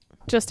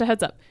just a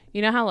heads up.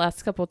 You know how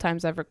last couple of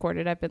times I've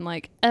recorded, I've been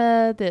like,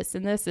 this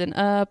and this and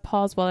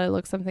pause while I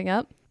look something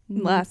up.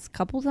 Last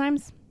couple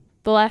times?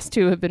 The last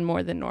two have been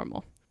more than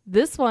normal.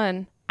 This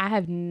one, I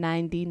have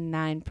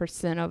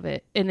 99% of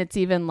it. And it's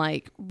even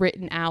like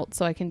written out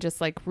so I can just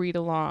like read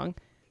along.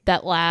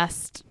 That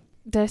last,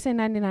 did I say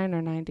 99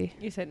 or 90?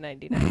 You said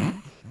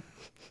 99.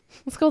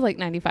 Let's go like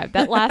 95.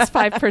 That last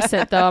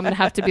 5% though, I'm going to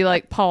have to be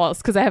like pause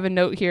because I have a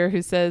note here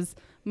who says,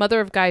 mother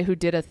of guy who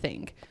did a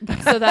thing.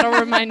 So that'll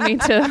remind me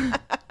to...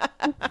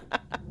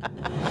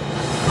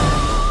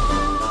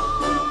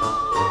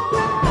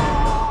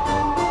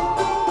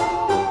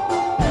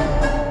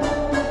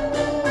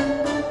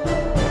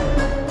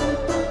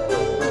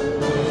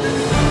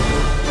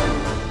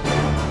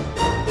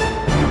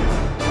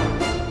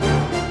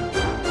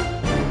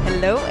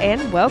 Hello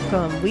and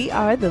welcome. We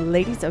are the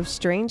Ladies of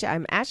Strange.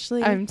 I'm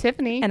Ashley. I'm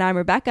Tiffany. And I'm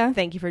Rebecca.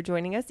 Thank you for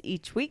joining us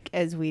each week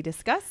as we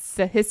discuss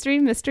The history,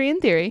 mystery, and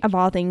theory of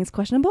all things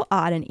questionable,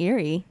 odd, and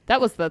eerie.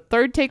 That was the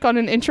third take on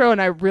an intro,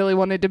 and I really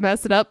wanted to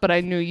mess it up, but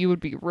I knew you would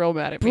be real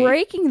mad at me.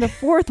 Breaking the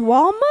fourth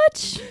wall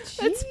much?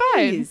 It's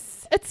fine.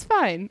 It's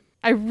fine.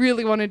 I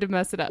really wanted to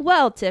mess it up.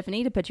 Well,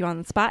 Tiffany, to put you on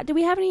the spot, do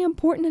we have any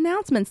important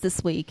announcements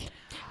this week?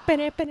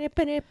 Breaking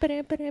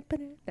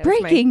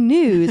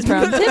news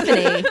from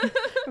Tiffany.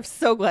 I'm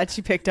so glad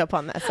she picked up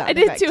on that sound I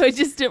did effect. too. I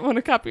just didn't want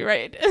to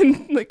copyright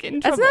and like in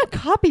That's trouble. not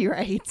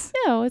copyright.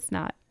 No, it's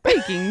not.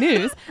 Breaking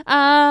news.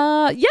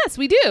 Yes,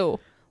 we do.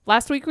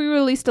 Last week we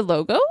released a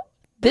logo.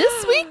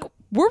 This week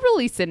we're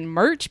releasing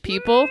merch,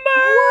 people.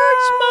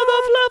 Merch,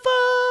 mother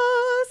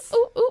fluffers.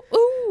 Ooh, ooh,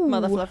 ooh.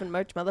 Mother fluffing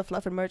merch, mother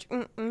fluffing merch.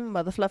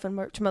 Mother fluffing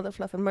merch, mother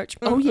fluffing merch.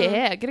 Oh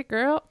yeah, get it,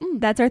 girl.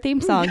 That's our theme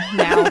song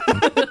now.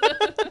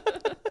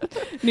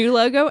 New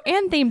logo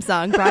and theme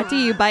song brought to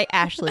you by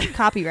Ashley.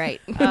 Copyright.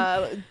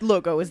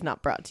 Logo is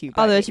not brought to you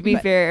by Although, me, to be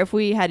but fair, if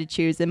we had to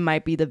choose, it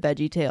might be the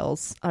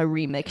VeggieTales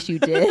remix you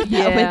did.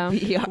 Yeah. That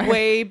would be our...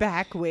 way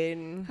back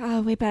when.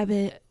 Oh, way back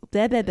when.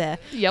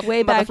 Yep.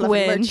 Way back Mother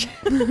when.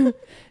 fluffing merch.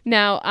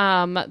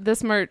 Now,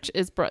 this merch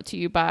is brought to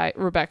you by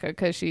Rebecca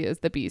because she is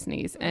the bee's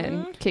knees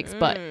and kicks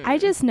butt. I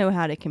just know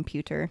how to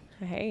computer.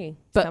 Hey,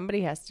 But-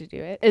 somebody has to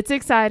do it. It's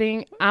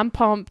exciting. I'm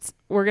pumped.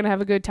 We're going to have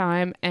a good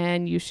time,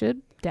 and you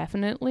should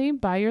definitely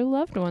buy your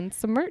loved ones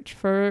some merch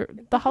for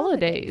the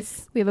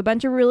holidays. We have a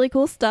bunch of really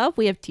cool stuff.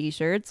 We have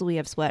t-shirts, we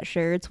have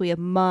sweatshirts, we have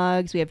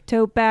mugs, we have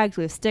tote bags,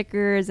 we have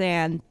stickers,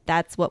 and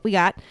that's what we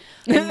got.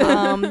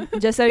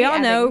 Just so y'all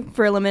know,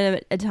 for a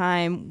limited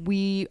time,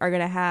 we are going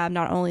to have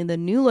not only the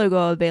new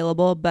logo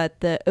available, but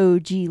the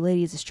OG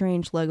Ladies of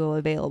Strange logo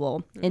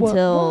available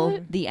until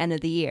the end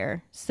of the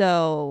year.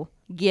 So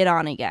get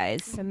on it,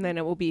 guys. And then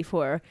it will be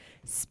for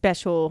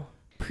special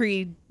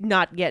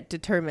not yet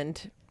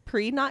determined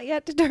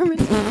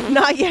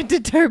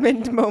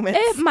moments.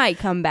 It might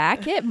come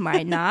back. It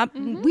might not.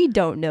 We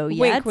don't know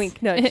yet.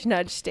 Wink, wink, nudge,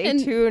 nudge. Stay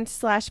tuned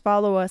 /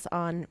 follow us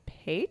on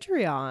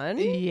Patreon.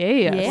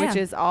 Yeah. Which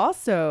is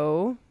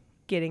also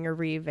getting a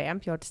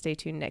revamp. You'll have to stay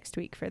tuned next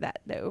week for that,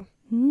 though.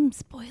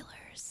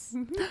 Spoilers.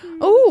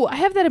 Oh, I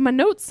have that in my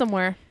notes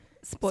somewhere.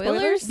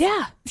 Spoilers?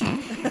 Yeah.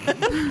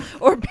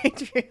 Or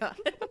Patreon.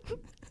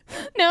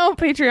 No,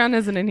 Patreon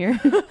isn't in here.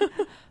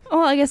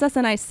 Oh, I guess that's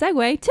a nice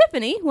segue.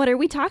 Tiffany, what are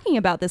we talking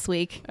about this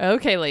week?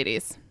 Okay,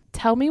 ladies.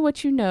 Tell me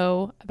what you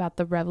know about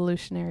the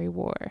Revolutionary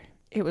War.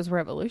 It was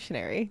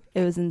revolutionary.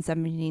 It was in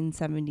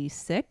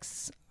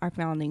 1776. Our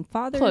founding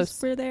fathers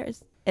Close. were there.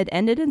 It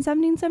ended in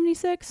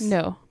 1776?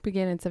 No,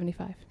 began in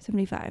 75.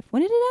 75.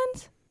 When did it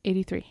end?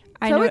 83.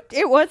 I So know.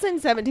 it was in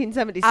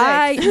 1776.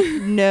 I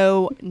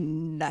know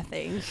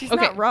nothing. She's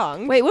Okay. not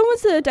wrong. Wait, when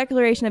was the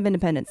Declaration of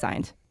Independence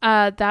signed?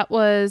 That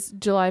was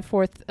July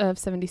 4th of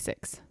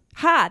 76.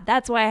 Ha!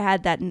 That's why I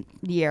had that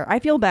year. I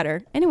feel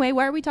better. Anyway,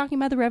 why are we talking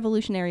about the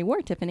Revolutionary War,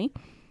 Tiffany?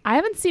 I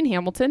haven't seen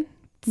Hamilton,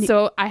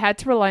 so I had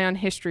to rely on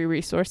history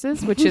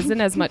resources, which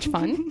isn't as much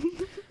fun.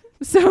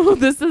 So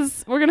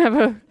we're going to have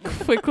a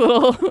quick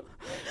little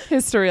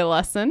history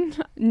lesson.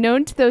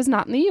 Known to those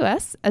not in the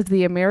U.S. as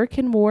the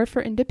American War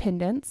for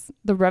Independence,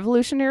 the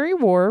Revolutionary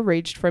War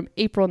raged from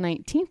April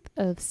 19th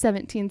of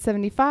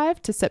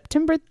 1775 to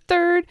September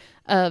 3rd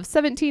of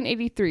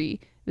 1783. It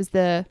was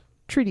the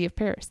Treaty of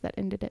Paris that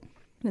ended it.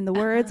 In the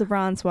words of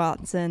Ron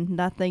Swanson,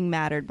 nothing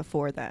mattered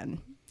before then.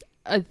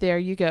 There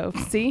you go.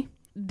 See,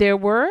 there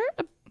were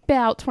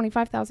about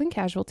 25,000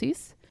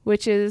 casualties,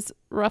 which is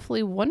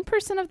roughly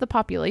 1% of the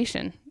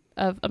population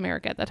of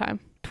America at the time.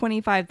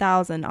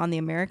 25,000 on the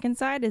American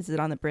side? Is it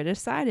on the British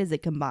side? Is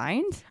it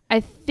combined? I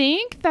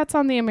think that's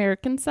on the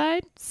American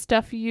side.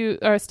 Stuff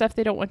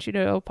they don't want you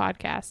to know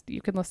podcast.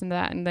 You can listen to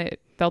that and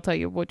they'll tell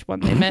you which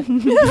one they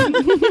meant.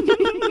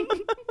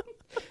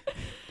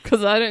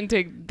 Because I didn't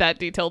take that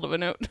detailed of a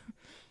note.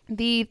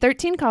 The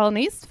 13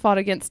 colonies fought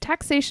against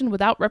taxation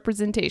without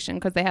representation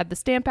because they had the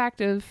Stamp Act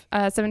of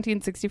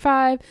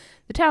 1765,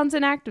 the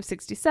Townshend Act of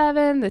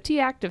 67, the Tea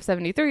Act of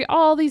 73,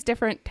 all these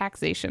different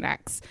taxation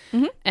acts,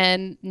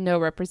 and no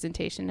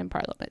representation in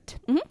Parliament.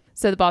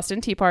 So the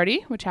Boston Tea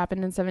Party, which happened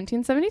in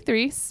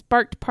 1773,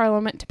 sparked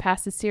Parliament to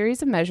pass a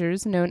series of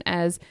measures known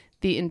as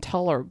the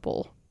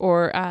Intolerable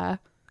or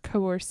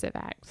coercive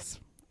acts.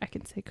 I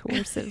can say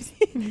coercive.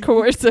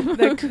 Coercive.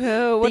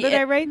 What did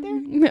I write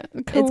there?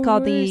 It's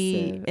called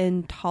the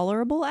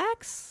intolerable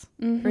acts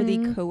or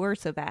the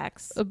coercive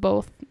acts.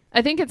 Both.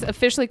 I think it's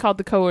officially called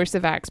the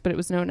coercive acts, but it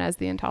was known as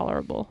the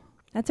intolerable.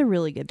 That's a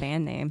really good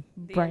band name.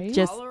 Right.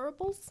 Just-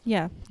 Intolerables?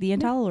 Yeah, the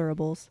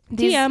intolerables.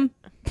 These- TM.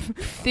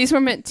 These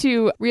were meant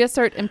to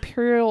reassert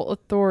imperial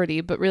authority,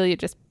 but really it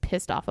just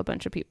pissed off a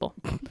bunch of people.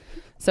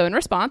 So in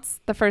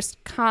response, the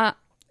first continent...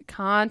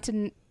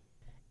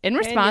 In And you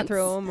response...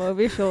 throw them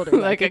over your shoulder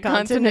like a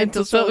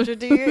continental soldier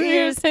to your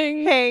ears.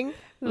 Hang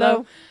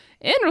low.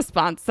 In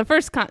response, the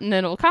First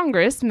Continental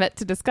Congress met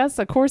to discuss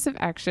a course of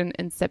action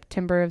in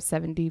September of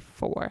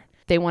 74.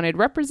 They wanted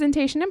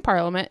representation in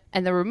Parliament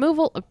and the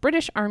removal of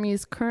British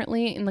armies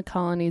currently in the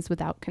colonies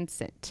without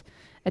consent.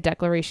 A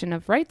Declaration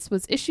of Rights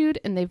was issued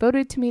and they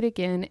voted to meet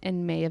again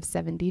in May of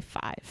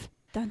 75.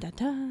 Dun, dun,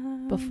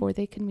 dun. Before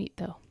they could meet,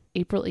 though,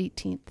 April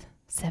 18th,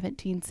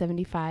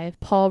 1775,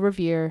 Paul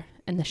Revere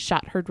and the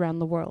shot heard round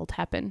the world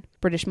happened.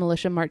 British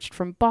militia marched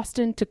from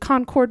Boston to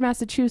Concord,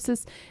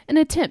 Massachusetts, in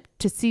an attempt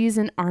to seize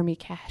an army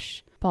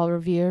cache. Paul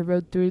Revere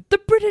rode through, "The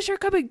British are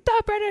coming!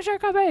 The British are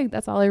coming!"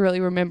 That's all I really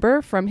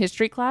remember from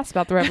history class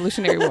about the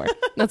Revolutionary War.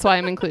 That's why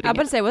I'm including I was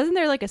about it. to say, wasn't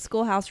there like a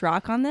Schoolhouse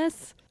Rock on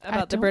this?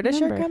 About the don't British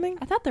remember. are coming?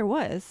 I thought there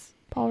was.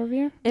 Paul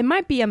Revere? It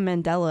might be a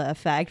Mandela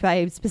effect, but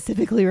I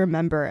specifically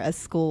remember a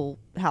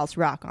Schoolhouse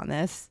Rock on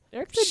this.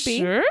 There could be.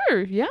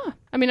 Sure, yeah.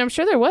 I mean, I'm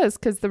sure there was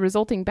because the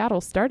resulting battle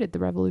started the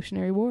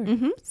Revolutionary War.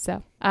 Mm-hmm.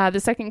 So, the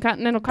Second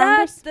Continental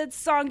Congress. That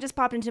song just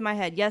popped into my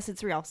head. Yes,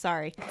 it's real.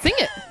 Sorry. Sing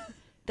it.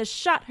 The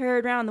shot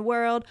heard round the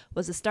world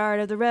was the start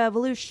of the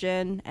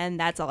revolution, and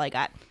that's all I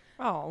got.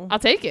 Oh. I'll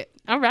take it.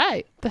 All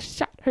right. The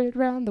shot heard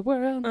round the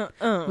world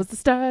was the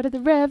start of the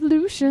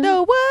revolution.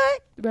 The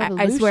what? The I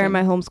revolution. swear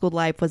my homeschooled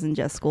life wasn't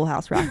just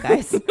Schoolhouse Rock,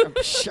 guys.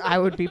 I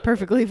would be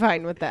perfectly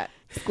fine with that.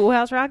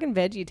 Schoolhouse Rock and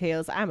Veggie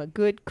Tales. I'm a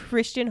good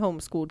Christian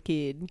homeschooled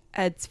kid.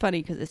 It's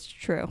funny because it's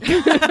true.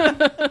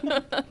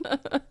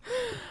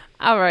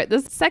 All right. The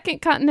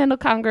Second Continental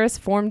Congress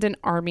formed an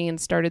army and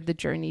started the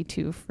journey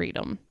to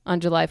freedom. On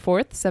July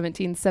 4th,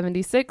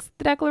 1776,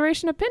 the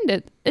Declaration of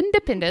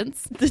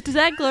Independence. The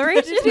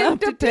Declaration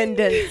of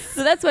Independence.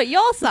 So that's what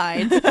y'all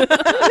signed.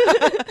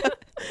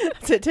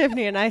 That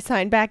Tiffany and I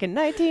signed back in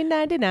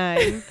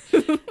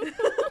 1999.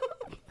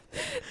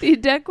 The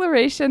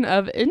Declaration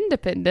of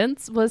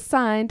Independence was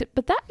signed,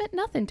 but that meant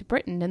nothing to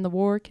Britain, and the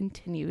war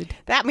continued.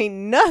 That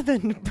means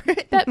nothing to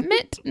Britain. That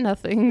meant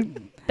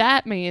nothing.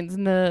 That means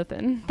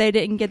nothing. They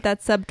didn't get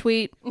that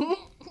subtweet.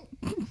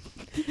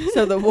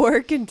 So the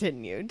war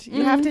continued.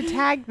 You have to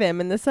tag them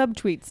in the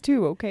subtweets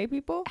too, okay,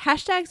 people?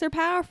 Hashtags are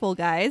powerful,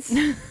 guys.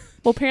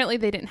 Well, apparently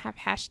they didn't have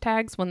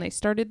hashtags when they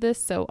started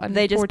this, so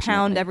They just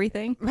pound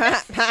unfortunately-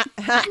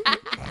 everything.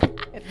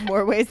 In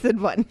more ways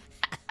than one.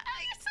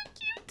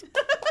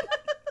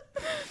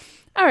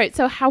 All right,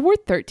 so how were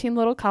 13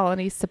 little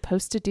colonies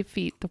supposed to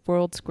defeat the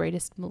world's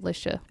greatest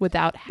militia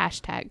without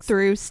hashtags?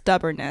 Through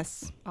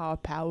stubbornness. Our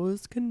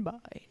powers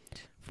combined.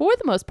 For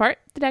the most part,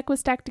 the deck was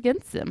stacked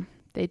against them.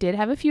 They did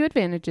have a few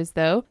advantages,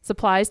 though.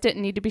 Supplies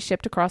didn't need to be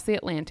shipped across the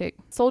Atlantic.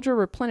 Soldier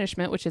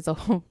replenishment, which is a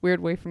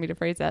weird way for me to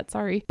phrase that,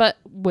 sorry. But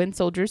when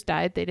soldiers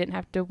died, they didn't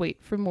have to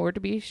wait for more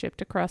to be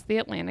shipped across the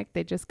Atlantic.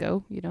 They just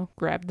go,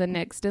 grab the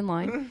next in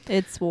line.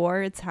 It's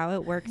war. It's how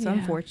it works, Yeah.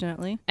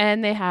 unfortunately.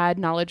 And they had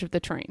knowledge of the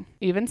terrain.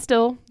 Even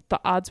still, the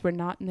odds were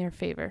not in their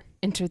favor.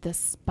 Enter the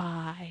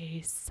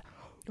spies.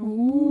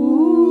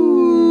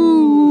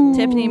 Ooh.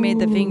 Tiffany made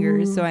the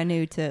fingers, so I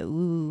knew to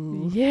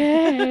ooh.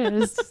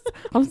 Yes.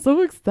 I'm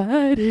so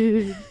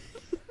excited.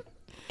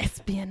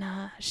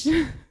 Espionage.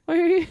 Are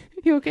you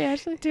okay,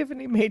 Ashley?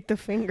 Tiffany made the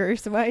finger,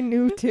 so I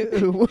knew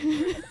too.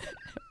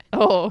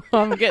 Oh,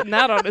 I'm getting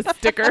that on a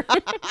sticker.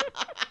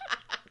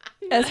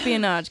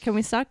 Espionage. Can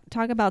we talk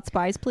about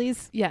spies,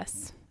 please?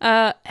 Yes.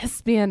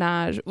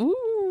 Espionage.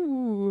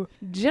 Ooh.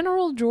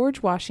 General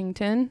George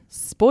Washington,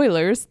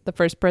 spoilers, the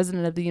first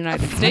president of the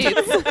United States.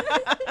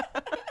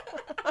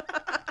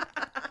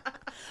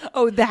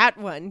 Oh, that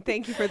one.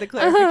 Thank you for the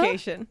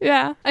clarification.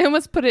 Yeah. I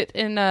almost put it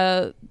in,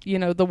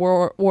 the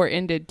war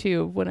ended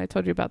too when I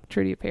told you about the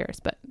Treaty of Paris,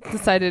 but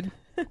decided.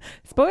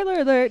 Spoiler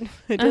alert.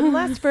 It didn't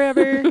last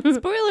forever.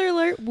 Spoiler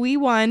alert, we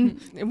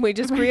won. And we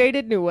just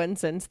created new ones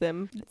since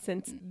then.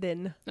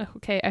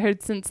 Okay, I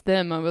heard since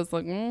then. I was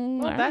like,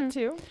 Well, all that right.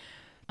 too.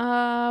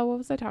 What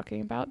was I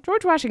talking about?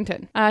 George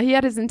Washington. He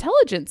had his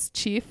intelligence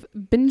chief,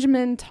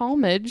 Benjamin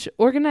Talmadge,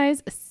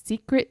 organize a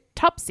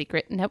top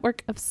secret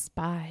network of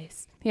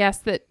spies. He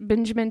asked that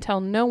Benjamin tell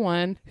no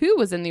one who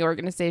was in the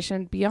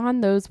organization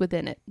beyond those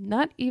within it.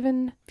 Not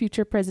even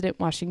future President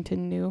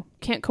Washington knew.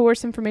 Can't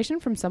coerce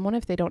information from someone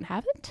if they don't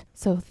have it.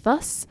 So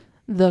thus,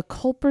 the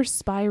Culper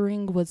spy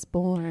ring was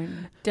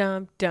born.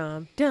 Dum,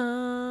 dum, dum.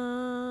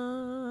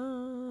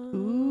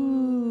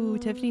 Ooh,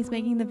 Tiffany's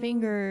making the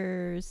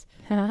fingers.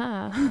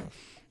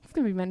 It's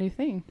going to be my new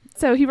thing.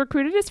 So he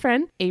recruited his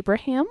friend,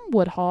 Abraham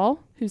Woodhull,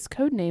 whose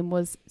code name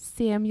was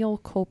Samuel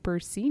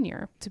Culper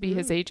Sr., to be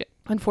his agent.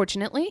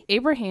 Unfortunately,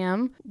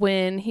 Abraham,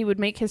 when he would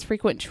make his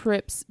frequent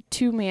trips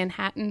to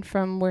Manhattan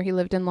from where he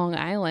lived in Long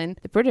Island,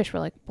 the British were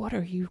like, what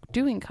are you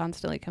doing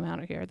constantly come out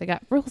of here? They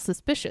got real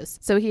suspicious.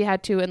 So he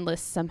had to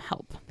enlist some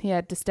help. He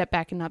had to step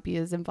back and not be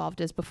as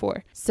involved as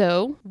before.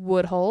 So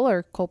Woodhull,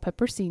 or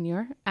Culpeper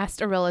Sr.,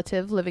 asked a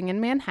relative living in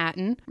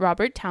Manhattan,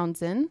 Robert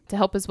Townsend, to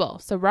help as well.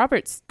 So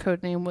Robert's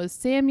code name was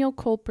Samuel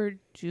Culper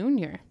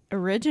Jr.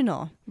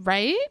 Original.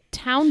 Right?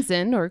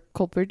 Townsend, or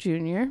Culper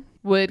Jr.,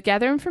 would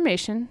gather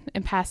information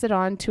and pass it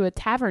on to a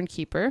tavern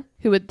keeper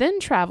who would then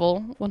travel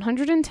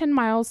 110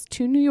 miles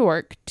to New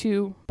York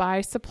to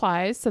buy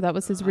supplies. So that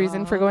was his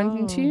reason for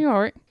going to New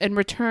York, and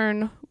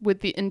return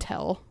with the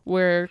intel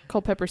where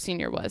Culpeper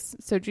Sr. was.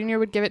 So Jr.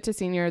 would give it to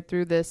Sr.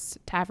 through this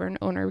tavern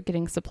owner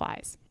getting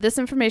supplies. This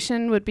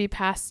information would be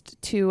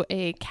passed to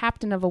a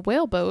captain of a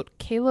whaleboat,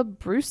 Caleb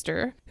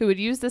Brewster, who would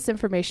use this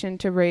information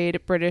to raid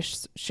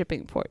British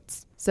shipping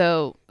ports.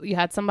 So you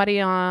had somebody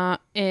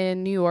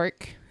in New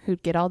York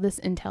who'd get all this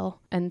intel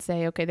and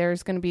say, okay,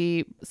 there's going to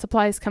be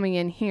supplies coming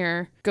in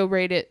here. Go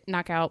raid it,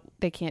 knock out.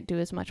 They can't do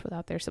as much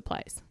without their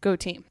supplies. Go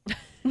team.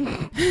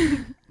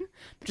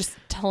 Just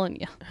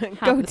telling you.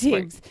 Go team.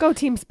 Works. Go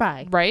team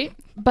spy. Right?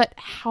 But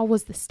how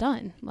was this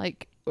done?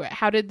 Like,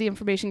 how did the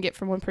information get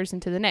from one person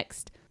to the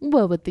next?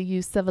 Well, with the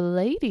use of a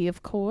lady,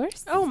 of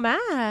course. Oh,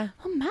 my.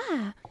 Oh,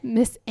 my.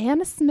 Miss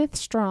Anna Smith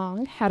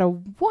Strong had a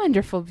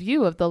wonderful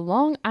view of the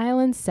Long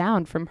Island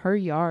Sound from her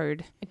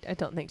yard. I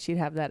don't think she'd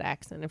have that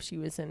accent if she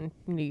was in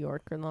New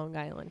York or Long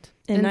Island.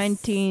 In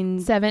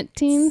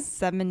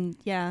 1917,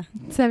 yeah.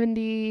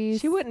 70s.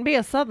 She wouldn't be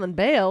a Southern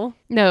belle.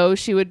 No,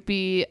 she would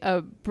be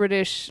a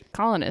British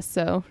colonist,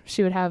 so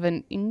she would have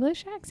an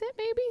English accent,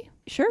 maybe?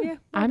 Sure. Yeah,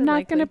 I'm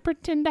not going to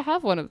pretend to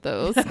have one of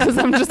those because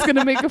I'm just going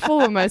to make a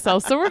fool of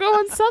myself. So we're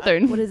going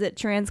Southern. What is it?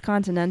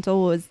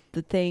 Transcontinental was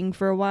the thing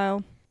for a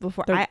while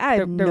before. I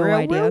have no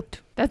idea. Route?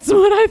 That's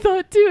what I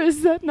thought too.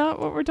 Is that not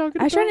what we're talking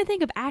about? I was trying to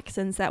think of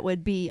accents that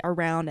would be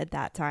around at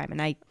that time,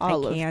 and I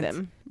can't. Of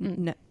them.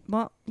 No,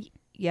 well,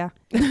 yeah.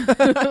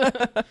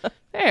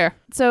 There.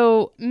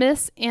 So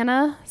Miss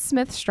Anna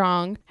Smith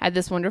Strong had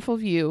this wonderful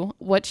view.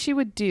 What she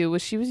would do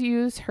was she would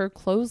use her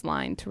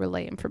clothesline to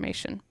relay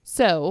information.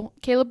 So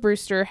Caleb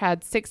Brewster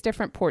had 6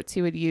 different ports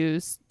he would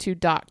use to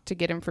dock to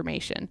get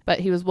information,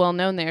 but he was well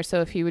known there.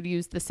 So if he would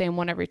use the same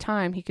one every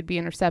time, he could be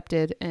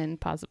intercepted and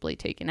possibly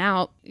taken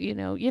out. You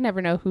know, you never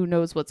know who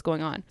knows what's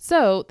going on.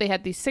 So they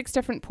had these 6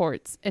 different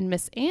ports, and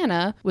Miss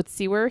Anna would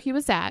see where he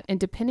was at, and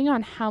depending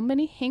on how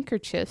many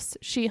handkerchiefs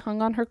she hung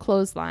on her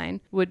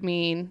clothesline would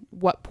mean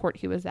what port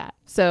he was at.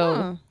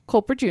 So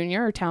Culper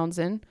Jr. or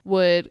Townsend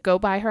would go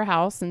by her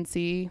house and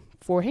see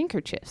 4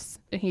 handkerchiefs.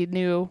 He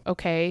knew,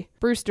 okay,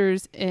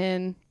 Brewster's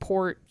in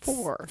port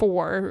 4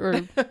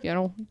 or,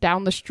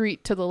 down the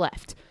street to the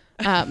left.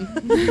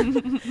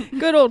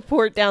 Good old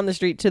port down the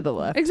street to the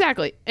left.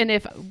 Exactly. And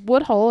if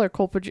Woodhull or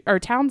Culper or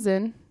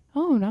Townsend,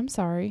 I'm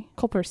sorry,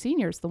 Culper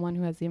Sr. is the one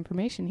who has the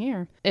information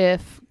here.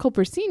 If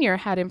Culper Sr.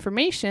 had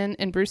information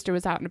and Brewster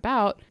was out and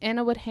about,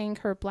 Anna would hang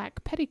her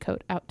black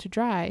petticoat out to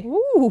dry.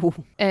 Ooh.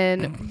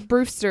 And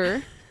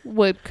Brewster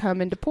would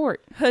come into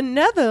port. Her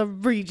nether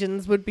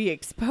regions would be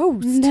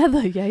exposed.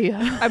 Nether,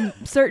 yeah. I'm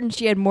certain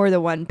she had more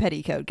than one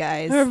petticoat,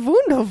 guys. Her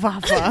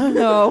Wunderwaffe.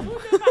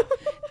 No.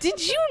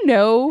 Did you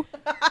know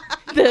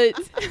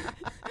that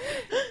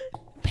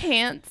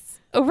pants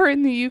over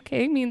in the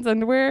UK means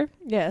underwear?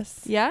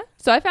 Yes. Yeah?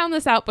 So I found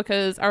this out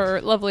because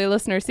our lovely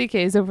listener CK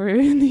is over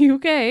in the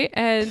UK,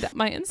 and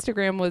my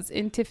Instagram was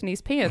in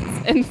Tiffany's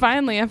pants. And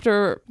finally,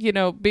 after,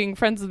 being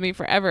friends with me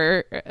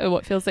forever,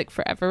 what feels like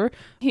forever,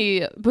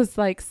 he was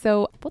like,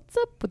 so what's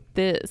up with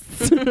this?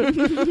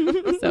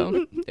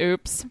 So,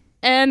 oops.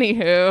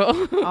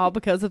 Anywho. All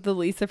because of the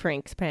Lisa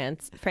Franks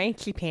pants.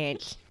 Frankie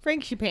pants.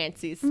 Frankie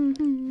pantsies.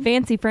 Mm-hmm.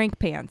 Fancy Frank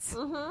pants.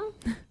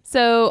 Mm-hmm.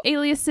 So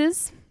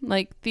aliases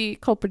like the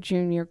Culper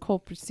Jr.,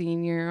 Culper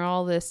Sr.,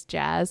 all this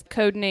jazz.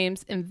 Code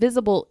names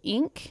Invisible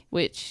Ink,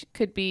 which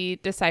could be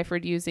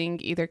deciphered using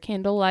either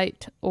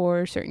candlelight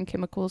or certain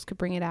chemicals could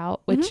bring it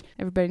out, which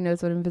everybody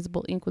knows what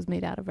invisible ink was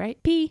made out of,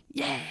 right? Pee.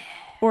 Yeah.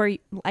 Or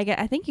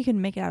I think you can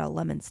make it out of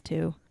lemons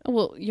too.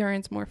 Well,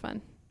 urine's more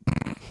fun.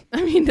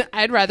 I mean,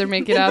 I'd rather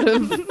make it out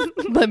of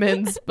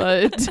lemons,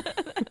 but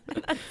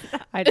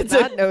I did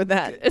not know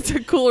that. It's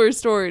a cooler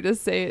story to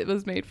say it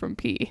was made from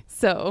pee.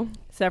 So,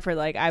 except for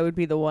I would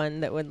be the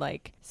one that would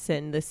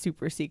send the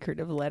super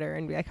secretive letter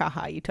and be like,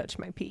 haha, you touched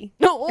my pee.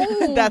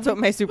 No, that's what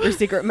my super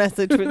secret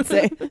message would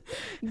say.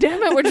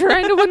 Damn it, we're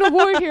trying to win a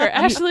war here,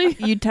 Ashley.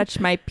 You touched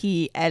my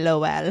pee,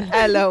 LOL.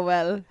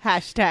 LOL.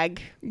 Hashtag.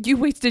 You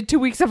wasted 2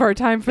 weeks of our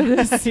time for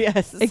this.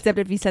 Yes. Except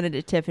if you sent it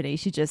to Tiffany,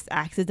 she just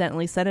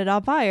accidentally set it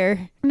on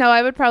fire. No,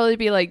 I would probably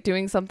be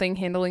doing something,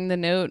 handling the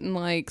note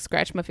and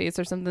scratch my face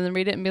or something and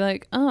read it and be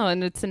like, oh,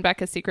 and it'd send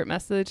back a secret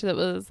message that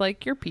was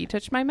like, your pee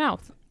touched my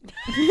mouth.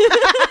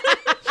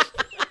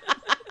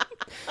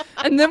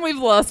 And then we've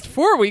lost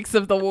 4 weeks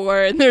of the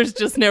war and there's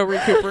just no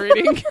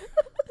recuperating.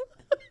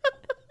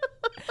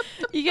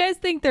 You guys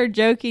think they're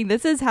joking?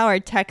 This is how our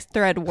text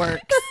thread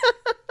works.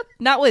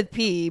 Not with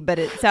P, but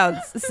it sounds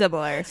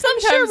similar.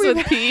 Sometimes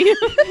with P.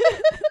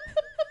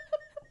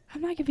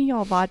 I'm not giving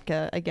y'all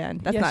vodka again.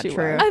 That's Yes, not you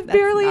true. are. I've That's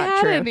barely not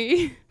had true.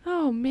 any.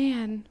 Oh,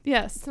 man.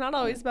 Yes. It's not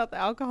always about the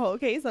alcohol,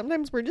 okay?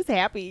 Sometimes we're just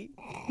happy.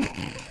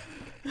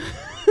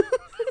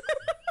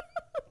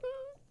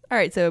 All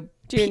right, so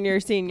Junior,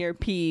 senior,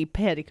 P,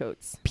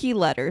 petticoats. P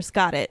letters.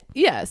 Got it.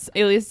 Yes.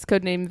 Alias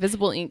codename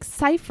Visible Ink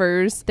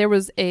Ciphers. There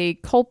was a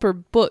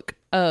Culper book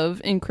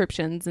of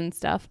encryptions and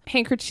stuff.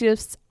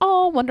 Handkerchiefs,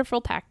 all wonderful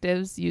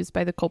tactives used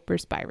by the Culper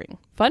spy ring.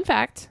 Fun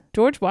fact,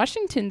 George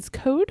Washington's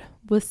code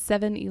was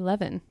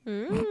 711.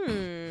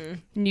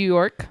 New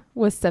York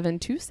was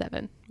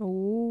 727.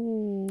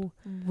 Oh.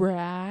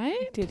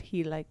 Right? Did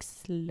he like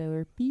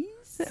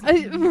Slurpees?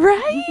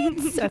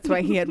 Right? That's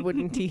why he had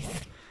wooden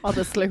teeth. All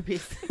the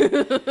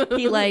Slurpees.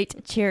 He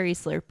liked cherry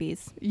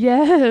Slurpees.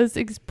 Yes,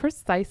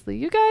 precisely.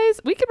 You guys,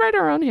 we could write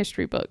our own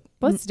history book.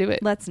 Let's do it.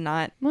 Let's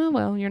not.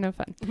 Well, you're no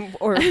fun.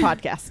 Or a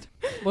podcast.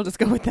 We'll just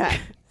go with that.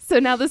 So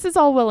now this is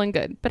all well and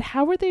good, but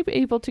how were they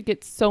able to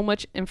get so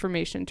much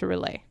information to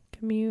relay?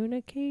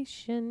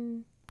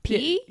 Communication.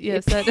 P?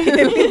 Yes,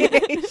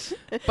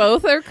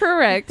 both are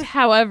correct.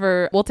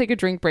 However, we'll take a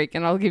drink break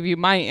and I'll give you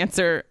my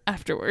answer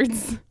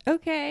afterwards.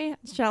 Okay.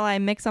 Shall I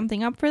mix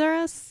something up for the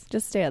rest?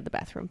 Just stay out of the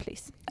bathroom,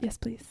 please. Yes,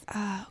 please.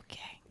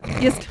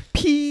 Okay. Yes,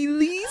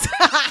 please.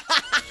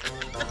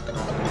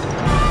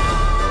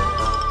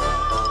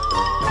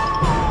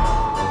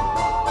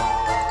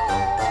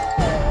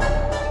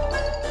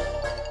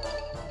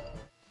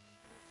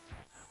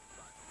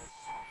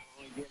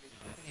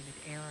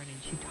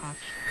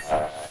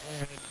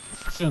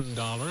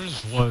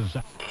 $10 was.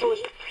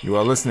 You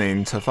are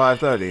listening to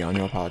 5:30 on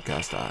your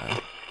podcast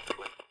dial.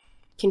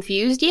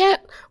 Confused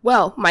yet?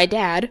 Well, my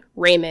dad,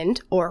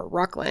 Raymond, or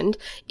Ruckland,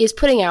 is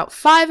putting out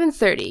 5 and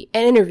 30,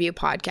 an interview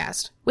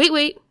podcast.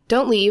 Wait,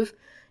 don't leave.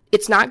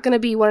 It's not going to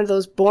be one of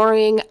those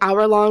boring,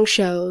 hour-long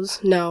shows.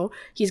 No,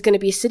 he's going to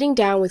be sitting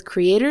down with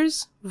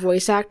creators,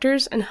 voice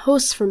actors, and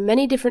hosts from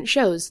many different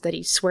shows that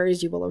he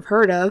swears you will have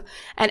heard of,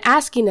 and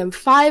asking them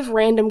 5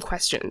 random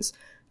questions.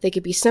 They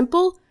could be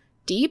simple,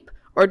 deep,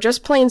 or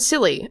just plain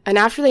silly, and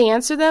after they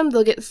answer them,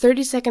 they'll get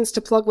 30 seconds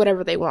to plug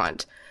whatever they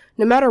want.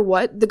 No matter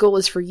what, the goal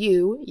is for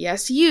you,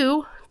 yes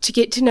you, to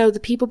get to know the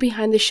people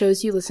behind the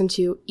shows you listen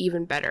to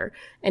even better.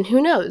 And who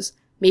knows,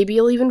 maybe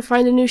you'll even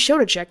find a new show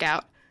to check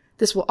out.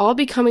 This will all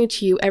be coming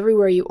to you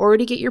everywhere you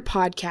already get your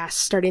podcasts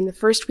starting the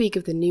first week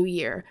of the new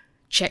year.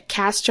 Check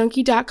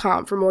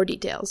castjunkie.com for more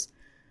details.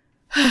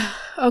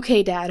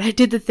 Okay, Dad, I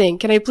did the thing.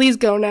 Can I please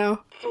go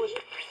now?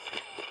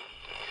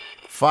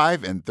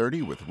 5 and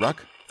 30 with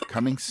Ruck,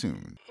 coming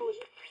soon.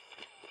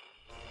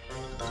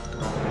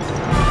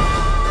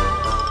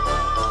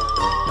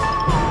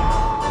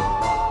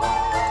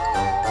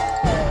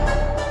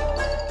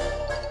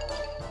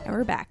 And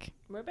we're back.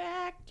 We're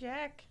back,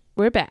 Jack.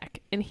 We're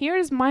back. And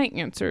here's my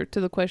answer to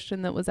the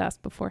question that was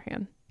asked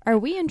beforehand. Are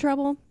we in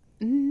trouble?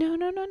 No.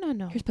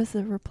 You're supposed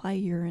to reply,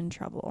 you're in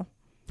trouble.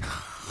 You're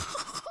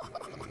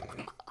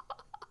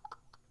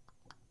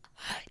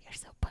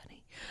so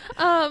funny.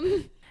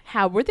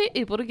 How were they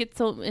able to get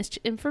so much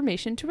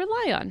information to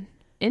rely on?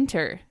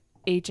 Enter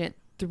Agent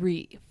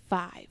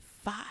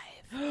 355.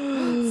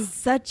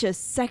 Such a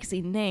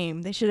sexy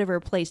name. They should have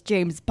replaced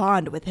James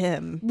Bond with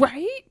him.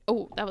 Right?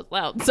 Oh, that was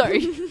loud.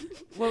 Sorry.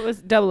 What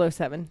was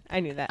 007? I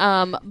knew that.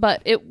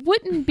 But it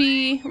wouldn't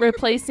be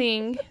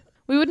replacing...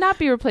 We would not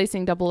be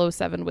replacing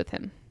 007 with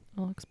him.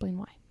 I'll explain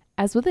why.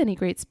 As with any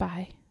great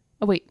spy...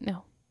 Oh, wait,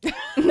 no.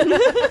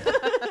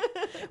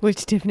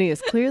 Which Tiffany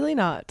is clearly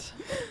not.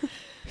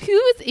 Who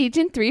is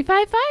Agent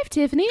 355,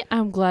 Tiffany?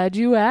 I'm glad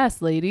you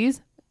asked,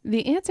 ladies.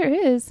 The answer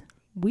is,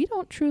 we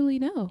don't truly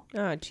know.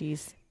 Oh,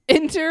 jeez.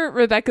 Enter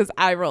Rebecca's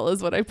eye roll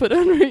is what I put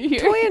on right here.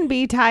 Toy and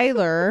B.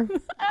 Tyler.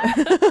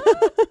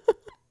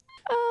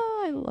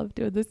 Oh, I love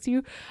doing this to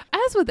you.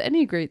 As with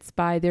any great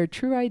spy, their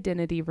true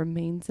identity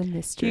remains a Do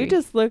mystery. you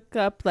just look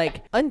up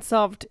like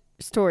unsolved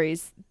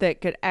stories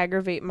that could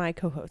aggravate my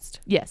co-host?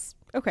 Yes.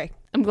 Okay.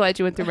 I'm glad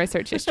you went through my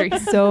search history.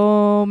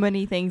 So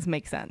many things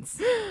make sense.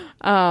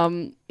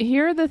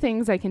 Here are the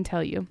things I can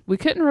tell you. We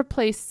couldn't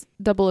replace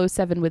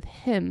 007 with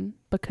him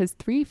because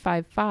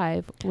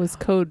 355 was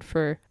code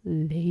for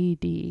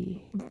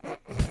lady.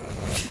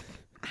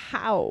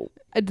 How?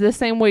 The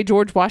same way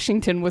George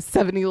Washington was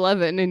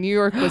 711 and New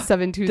York was The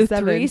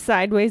 727. 3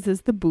 sideways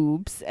is the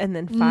boobs, and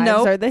then 5s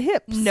Nope. are the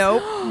hips.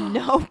 Nope.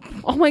 Nope.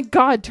 Oh my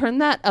God, turn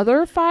that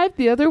other 5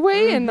 the other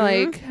way and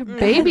like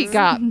baby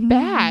got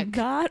back.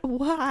 Not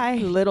why.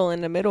 Little in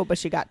the middle, but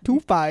she got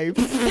 2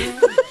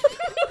 5s.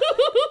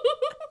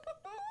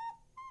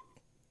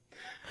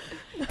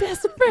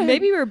 Best friend.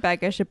 Maybe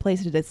Rebecca should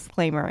place a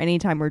disclaimer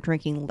anytime we're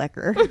drinking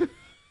liquor.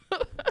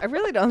 I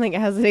really don't think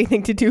it has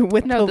anything to do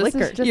with No, the this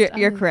is liquor. just-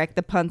 You're correct.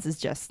 The puns is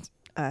just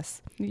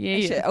us.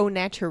 Yeah. Oh,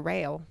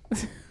 natural.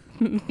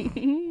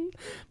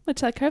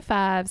 Much like her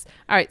 5s.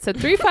 All right, so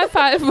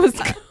 355 was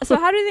So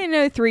how do they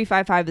know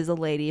 355 is a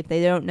lady if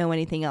they don't know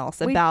anything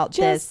else about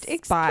just this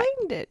spot?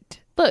 explained it.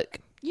 look,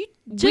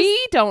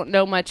 We don't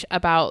know much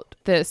about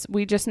this.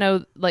 We just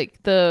know,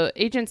 like, the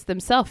agents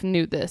themselves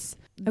knew this.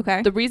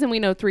 Okay. The reason we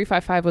know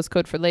 355 was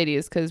code for lady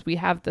is because we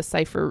have the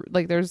cipher.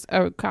 Like, there's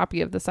a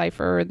copy of the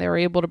cipher, and they're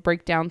able to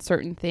break down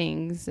certain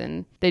things,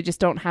 and they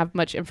just don't have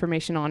much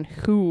information on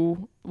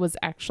who was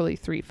actually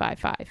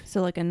 355.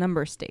 So like a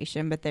number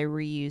station, but they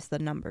reuse the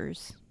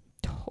numbers.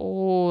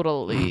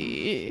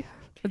 Totally.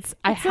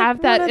 I like have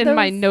one that of in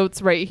my those-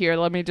 notes right here.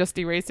 Let me just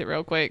erase it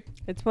real quick.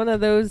 It's one of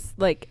those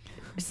like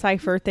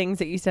cipher things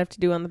that you used to have to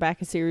do on the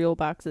back of cereal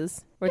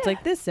boxes, where it's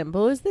like this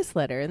symbol is this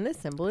letter and this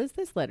symbol is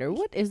this letter.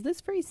 What is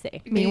this phrase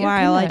say?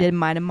 Meanwhile, I did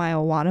mine in my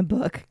Awana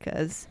book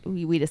because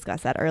we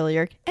discussed that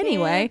earlier.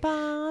 Anyway,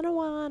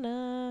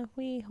 Awana,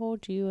 we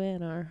hold you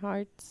in our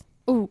hearts.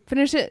 Ooh,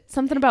 finish it.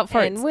 Something about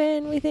farts. And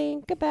when we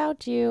think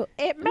about you,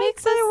 it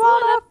makes us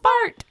wanna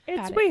fart.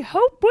 It's we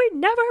hope we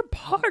never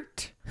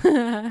part.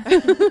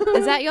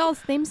 is that y'all's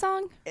theme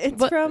song? It's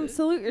What- from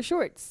Salute Your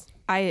Shorts.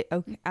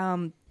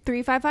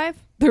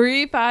 355.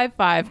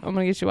 355. I'm going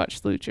to get you to watch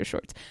Salute Your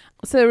Shorts.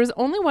 So there was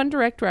only one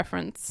direct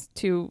reference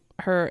to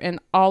her in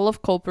all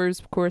of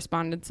Culper's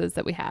correspondences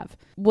that we have.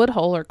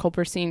 Woodhull, or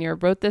Culper Sr.,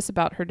 wrote this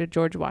about her to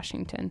George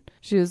Washington.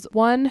 She is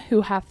one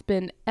who hath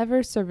been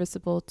ever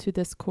serviceable to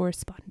this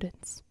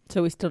correspondence.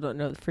 So we still don't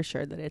know for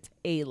sure that it's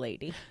a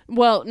lady.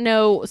 Well,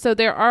 no. So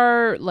there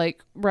are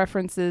like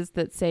references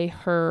that say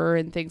her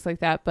and things like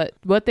that. But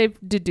what they've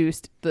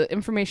deduced, the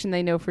information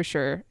they know for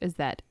sure, is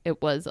that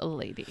it was a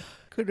lady.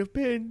 Could have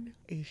been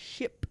a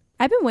ship.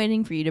 I've been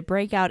waiting for you to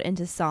break out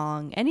into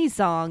any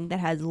song that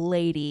has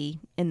lady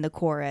in the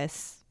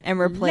chorus and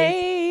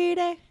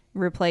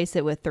replace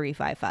it with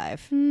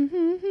 355.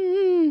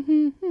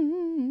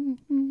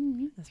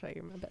 That's why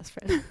you're my best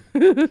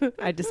friend.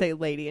 I had to say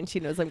lady, and she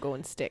knows I'm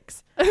going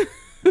Styx.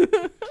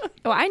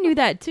 Oh, I knew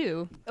that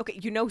too. Okay,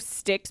 you know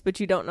Styx, but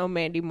you don't know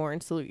Mandy Moore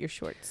and Salute Your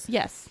Shorts.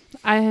 Yes.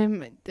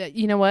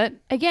 You know what?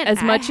 Again,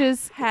 As much I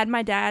as- had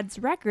my dad's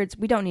records,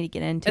 we don't need to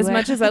get into As it.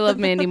 much as I love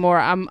Mandy Moore,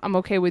 I'm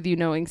okay with you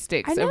knowing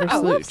Styx I know, over I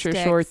love Salute Your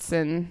Styx. Shorts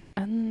and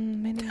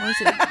Mandy Moore's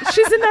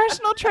she's a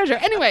national treasure.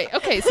 Anyway,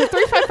 okay, so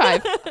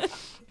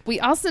 355. We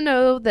also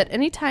know that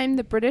anytime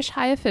the British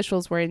high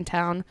officials were in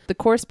town, the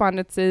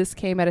correspondences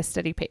came at a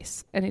steady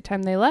pace.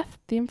 Anytime they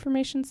left, the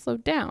information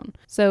slowed down.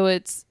 So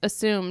it's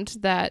assumed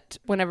that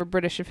whenever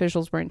British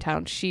officials were in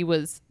town, she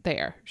was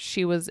there.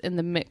 She was in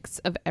the mix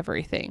of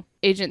everything.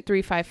 Agent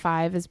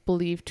 355 is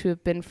believed to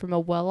have been from a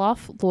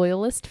well-off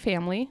loyalist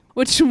family,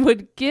 which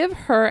would give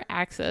her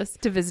access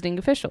to visiting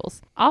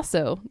officials.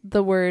 Also,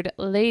 the word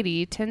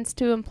lady tends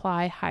to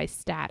imply high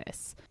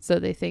status. So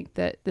they think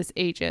that this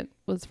agent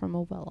was from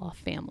a well-off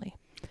family.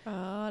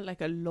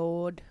 Like a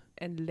lord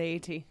and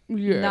lady.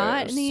 Yes.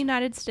 Not in the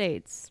United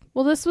States.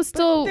 Well, this was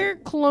still they're-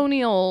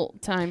 colonial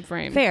time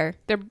frame. Fair.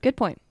 Good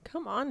point.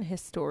 Come on,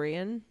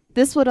 historian.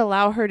 This would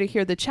allow her to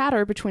hear the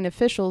chatter between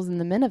officials and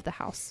the men of the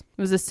house.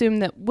 It was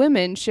assumed that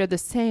women share the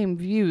same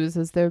views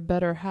as their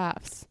better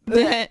halves.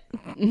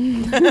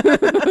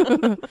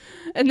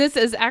 And this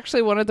is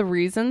actually one of the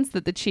reasons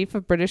that the chief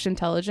of British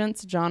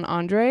intelligence, John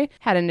Andre,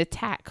 had an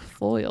attack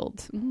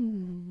foiled.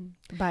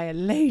 By a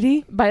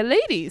lady. By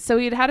ladies. So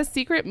he'd had a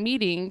secret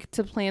meeting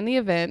to plan the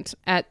event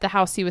at the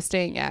house he was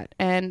staying at.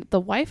 And the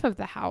wife of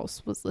the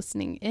house was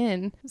listening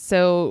in.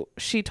 So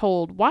she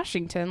told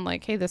Washington,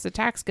 like, hey, this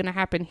attack's going to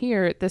happen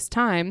here at this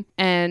time.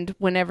 And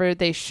whenever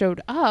they showed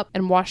up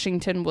and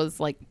Washington was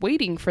like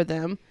waiting for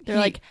them, They're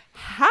like,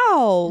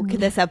 how could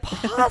this have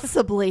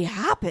possibly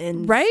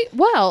happened? right?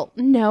 Well,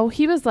 no,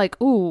 he was like,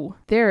 ooh,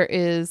 there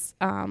is,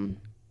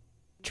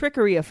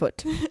 Trickery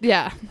afoot.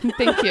 yeah,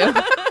 thank you.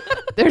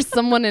 There's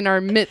someone in our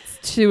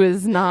midst who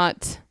is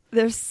not.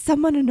 There's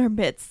someone in our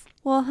midst.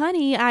 Well,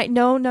 honey,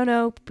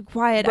 no, be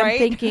quiet. Right? I'm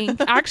thinking.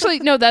 Actually,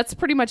 no, that's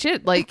pretty much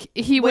it. Like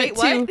he Wait,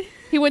 went what?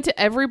 he went to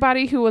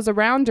everybody who was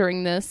around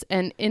during this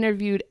and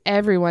interviewed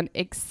everyone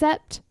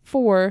except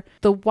for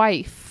the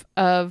wife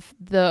of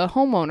the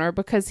homeowner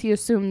because he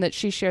assumed that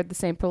she shared the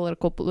same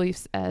political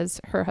beliefs as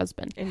her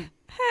husband. And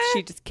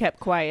she just kept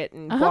quiet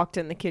and Uh-huh. walked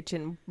in the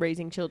kitchen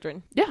raising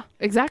children. Yeah,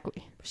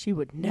 exactly. She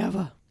would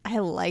never. I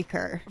like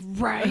her.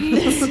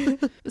 Right.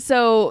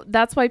 So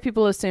that's why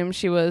people assume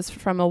she was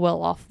from a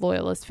well-off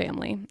loyalist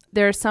family.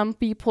 There are some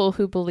people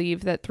who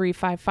believe that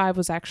 355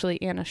 was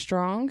actually Anna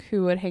Strong,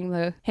 who would hang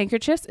the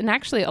handkerchiefs. And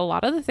actually, a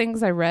lot of the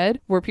things I read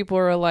where people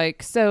were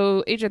like,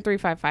 so Agent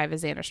 355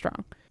 is Anna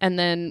Strong. And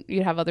then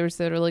you have others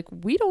that are like,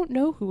 we don't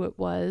know who it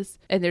was.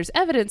 And there's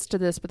evidence to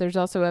this, but there's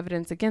also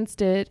evidence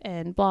against it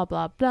and blah,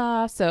 blah,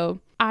 blah.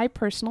 So I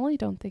personally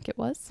don't think it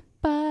was.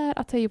 But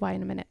I'll tell you why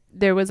in a minute.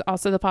 There was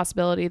also the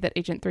possibility that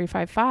Agent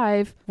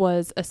 355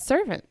 was a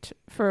servant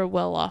for a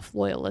well-off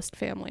loyalist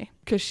family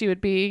because she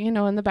would be, you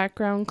know, in the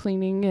background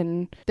cleaning.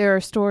 And there are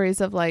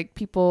stories of like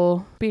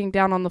people being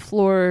down on the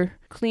floor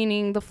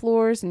cleaning the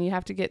floors and you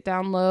have to get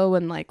down low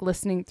and like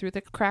listening through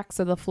the cracks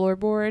of the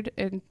floorboard.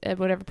 And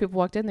whenever people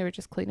walked in, they were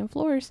just cleaning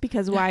floors.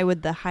 Because why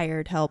would the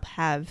hired help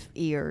have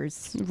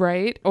ears?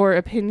 Right? Or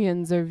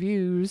opinions or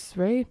views,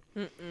 right?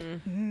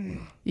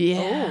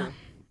 Yeah.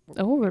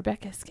 Oh,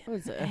 Rebecca's getting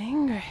Was it?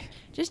 angry.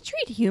 Just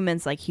treat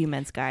humans like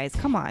humans, guys.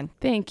 Come on.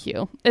 Thank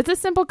you. It's a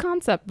simple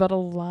concept, but a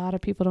lot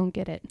of people don't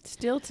get it.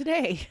 Still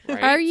today.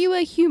 Are you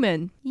a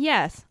human?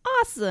 Yes.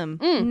 Awesome.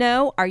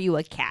 No. Are you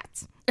a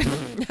cat?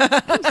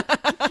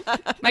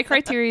 My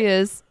criteria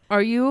is,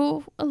 are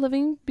you a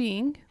living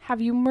being? Have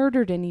you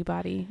murdered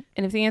anybody?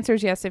 And if the answer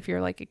is yes, if you're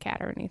like a cat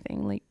or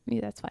anything, like, yeah,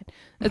 that's fine.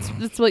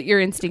 That's what your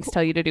instincts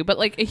tell you to do. But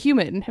like a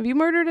human, have you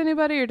murdered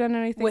anybody or done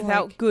anything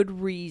Without like,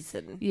 good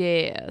reason.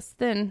 yes,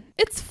 then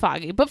it's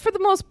foggy. But for the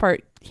most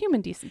part,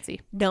 human decency.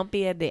 Don't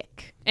be a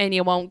dick. And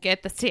you won't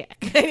get the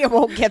stick. And you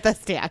won't get the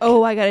stack.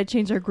 Oh, I got to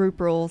change our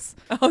group rules.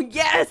 Oh,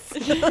 yes.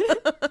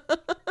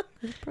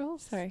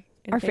 Sorry.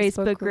 Our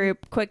Facebook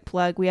group, quick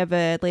plug. We have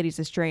a Ladies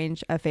of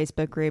Strange a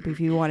Facebook group. If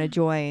you want to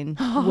join,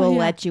 we'll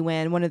let you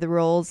in. One of the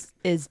rules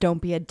is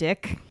don't be a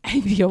dick.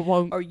 And you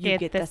won't Or you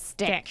get the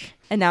stick.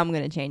 And now I'm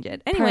going to change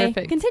it. Anyway,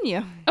 Perfect.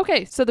 continue.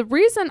 Okay, so the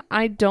reason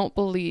I don't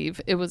believe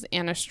it was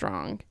Anna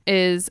Strong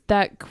is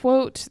that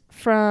quote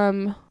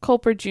from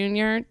Culper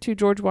Jr. to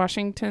George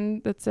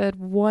Washington that said,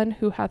 "One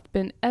who hath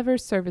been ever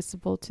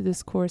serviceable to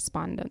this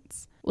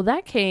correspondence." Well,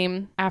 that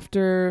came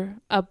after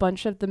a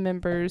bunch of the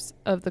members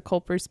of the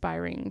Culper Spy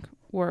Ring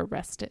were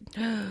arrested,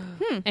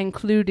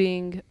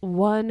 including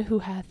one who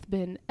hath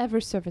been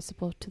ever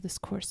serviceable to this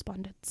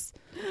correspondence.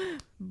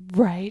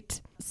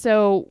 Right.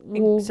 So,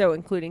 So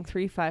including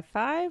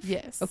 355?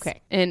 yes.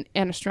 Okay. And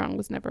Anna Strong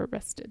was never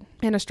arrested.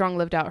 Anna Strong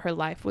lived out her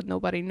life with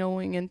nobody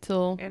knowing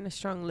until... Anna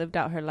Strong lived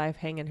out her life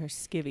hanging her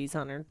skivvies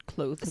on her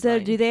clothes. So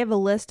do they have a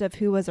list of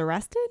who was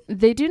arrested?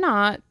 They do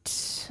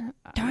not,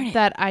 Darn it.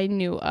 that I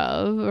knew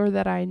of or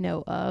that I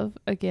know of.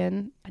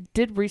 Again, I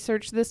did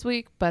research this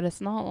week, but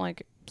it's not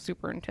like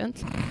super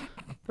intense.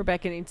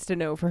 Rebecca needs to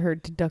know for her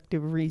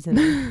deductive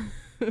reasoning.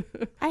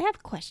 I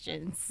have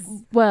questions.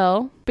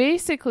 Well,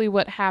 basically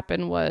what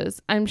happened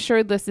was, I'm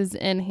sure this is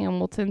in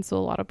Hamilton, so a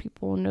lot of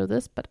people will know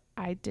this, but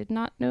I did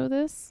not know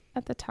this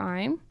at the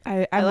time.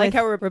 I like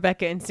how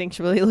Rebecca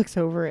instinctually looks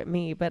over at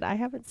me, but I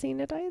haven't seen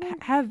it either.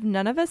 Have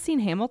none of us seen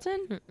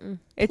Hamilton?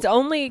 It's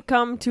only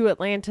come to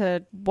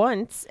Atlanta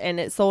once, and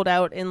it sold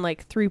out in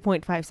like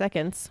 3.5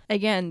 seconds.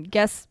 Again,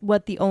 guess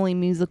what the only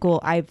musical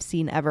I've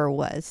seen ever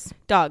was?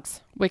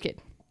 Dogs. Wicked.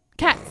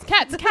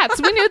 Cats.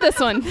 We knew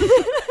this one.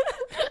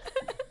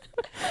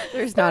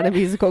 There's not a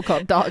musical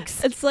called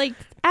Dogs. It's like,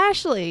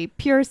 Ashley,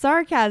 pure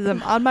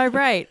sarcasm on my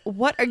right.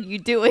 What are you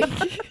doing? I'm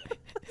sorry.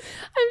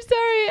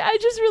 I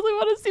just really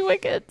want to see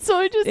Wicked, so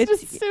I just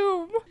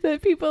assume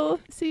that people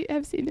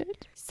have seen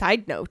it.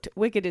 Side note,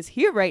 Wicked is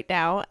here right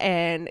now,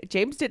 and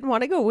James didn't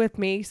want to go with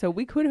me, so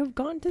we could have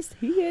gone to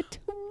see it.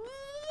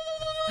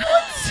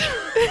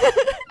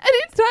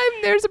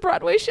 Anytime there's a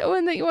Broadway show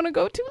and that you want to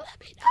go to, let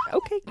me know.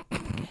 Okay.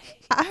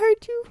 I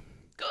heard you.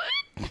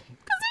 Good.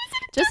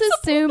 Just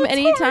assume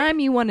anytime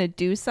you want to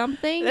do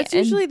something. That's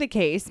and usually the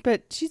case,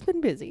 but she's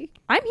been busy.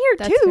 I'm here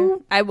That's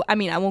too. I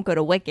mean, I won't go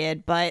to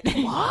Wicked, but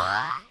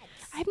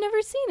I've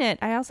never seen it.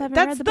 I also haven't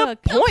That's read the the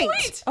book.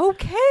 point.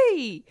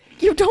 Okay.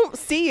 You don't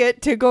see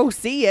it to go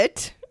see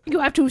it. You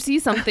have to see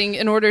something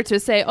in order to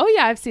say, oh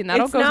yeah, I've seen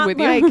that. It's I'll go not with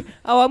like, you.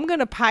 oh, I'm going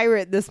to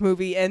pirate this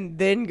movie and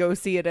then go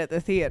see it at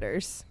the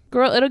theaters.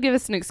 Girl, it'll give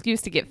us an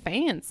excuse to get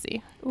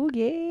fancy. Oh,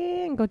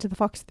 yeah. And go to the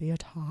Fox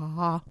Theater.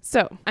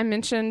 So, I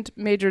mentioned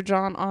Major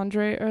John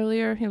Andre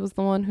earlier. He was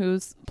the one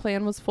whose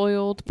plan was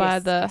foiled by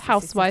the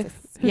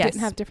housewife who Yes.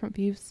 didn't have different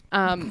views.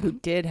 Who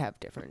did have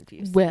different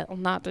views. Well,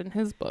 not in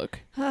his book.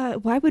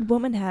 Why would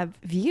women have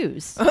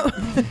views?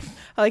 I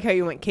like how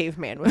you went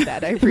caveman with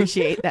that. I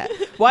appreciate that.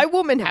 Why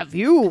woman have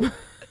you?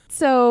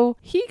 So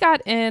he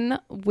got in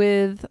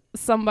with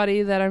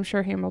somebody that I'm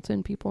sure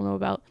Hamilton people know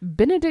about.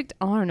 Benedict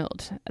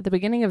Arnold, at the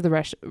beginning of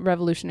the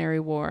Revolutionary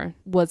War,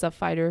 was a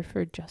fighter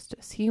for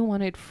justice. He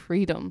wanted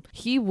freedom.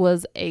 He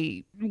was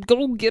a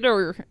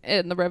go-getter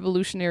in the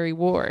Revolutionary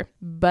War.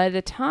 By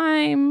the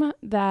time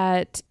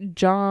that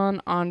John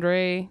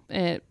Andre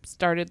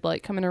started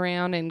like coming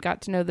around and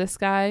got to know this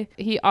guy,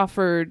 he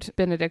offered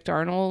Benedict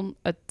Arnold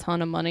a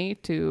ton of money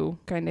to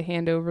kind of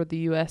hand over the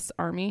U.S.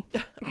 Army.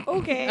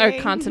 Okay.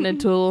 Our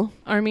Continental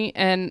Army,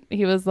 and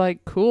he was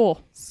like,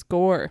 cool,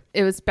 score.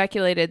 It was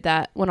speculated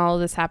that when all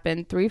of this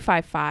happened,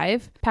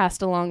 355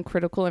 passed along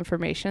critical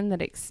information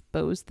that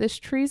exposed this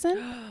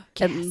treason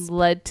and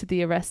led to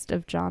the arrest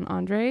of John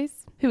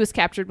Andres, who was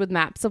captured with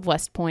maps of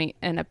West Point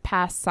and a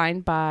pass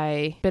signed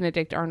by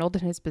Benedict Arnold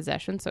in his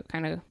possession, so it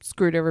kind of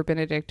screwed over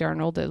Benedict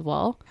Arnold as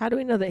well. How do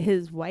we know that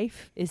his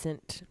wife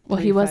isn't? Well,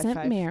 he wasn't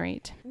 355?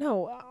 married.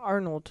 No,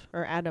 Arnold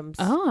or Adams.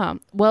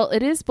 Well,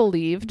 it is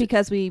believed.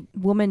 Because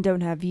women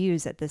don't have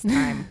views at this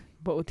time.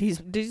 But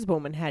these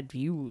women had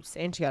views,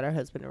 and she got her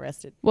husband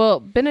arrested. Well,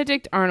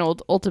 Benedict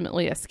Arnold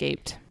ultimately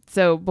escaped.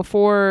 So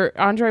before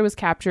Andre was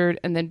captured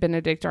and then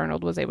Benedict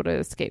Arnold was able to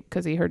escape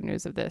because he heard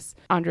news of this,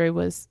 Andre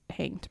was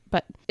hanged.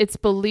 But it's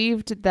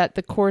believed that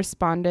the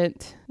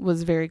correspondent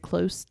was very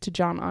close to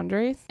John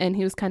Andres and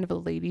he was kind of a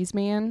ladies'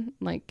 man.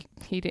 Like,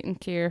 he didn't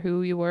care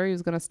who you were. He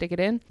was going to stick it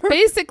in.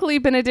 Basically,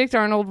 Benedict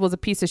Arnold was a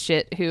piece of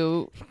shit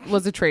who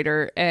was a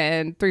traitor,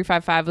 and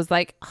 355 was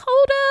like,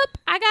 hold up,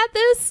 I got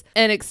this,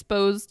 and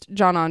exposed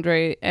John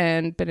Andre,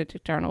 and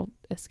Benedict Arnold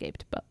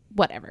escaped, but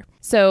whatever.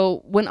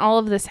 So when all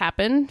of this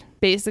happened,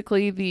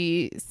 basically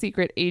the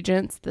secret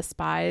agents, the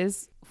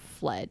spies,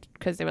 fled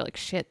because they were like,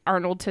 shit,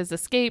 Arnold has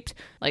escaped.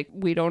 Like,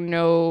 we don't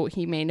know.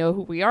 He may know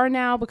who we are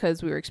now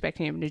because we were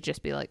expecting him to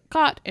just be like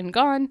caught and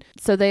gone.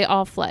 So they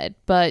all fled.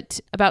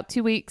 But about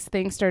 2 weeks,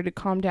 things started to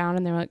calm down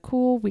and they were like,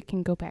 cool, we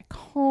can go back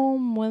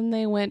home. When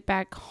they went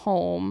back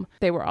home,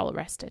 they were all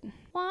arrested.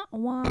 Wah,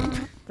 wah.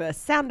 The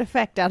sound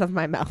effect out of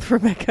my mouth,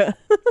 Rebecca.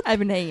 I've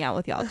been hanging out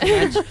with y'all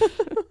too much.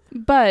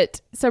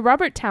 But so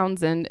Robert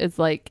Townsend is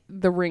like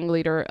the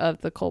ringleader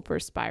of the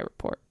Culper spy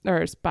report,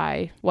 or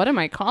spy. What am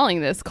I calling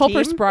this?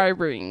 Culper spy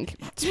ring.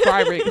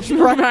 Spy ring.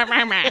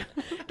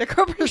 The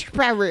Culper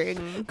spy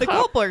ring. The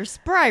Culper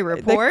spy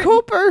report. The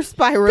Culper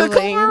spy ring. The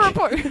Culper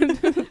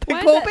report.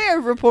 The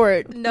Colbert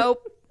report.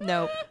 Nope.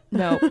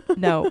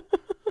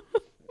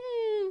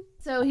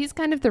 So he's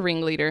kind of the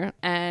ringleader,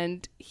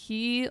 and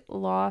he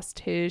lost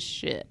his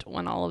shit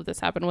when all of this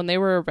happened. When they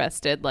were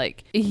arrested,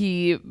 like,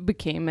 he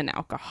became an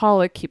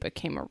alcoholic, he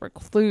became a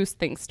recluse,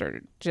 things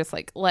started just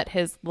like let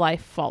his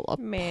life fall apart.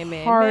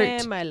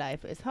 Man, my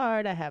life is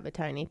hard. I have a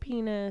tiny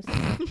penis.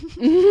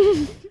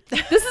 This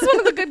is one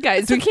of the good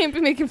guys. We can't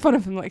be making fun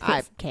of him like this.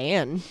 I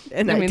can,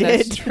 and I mean,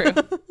 did. that's true.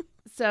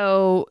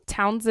 So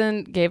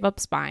Townsend gave up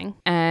spying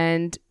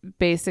and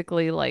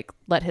basically like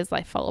let his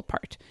life fall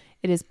apart.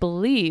 It is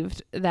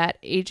believed that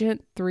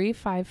Agent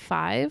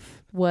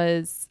 355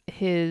 was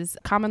his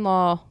common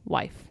law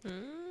wife.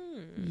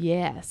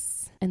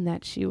 Yes. And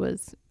that she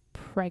was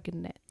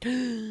pregnant.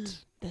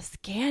 The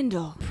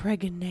scandal.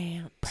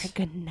 Pregnant.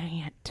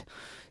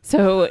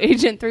 So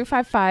Agent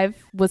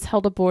 355 was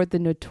held aboard the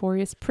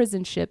notorious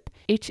prison ship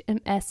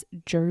HMS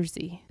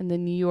Jersey in the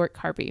New York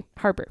Harbor.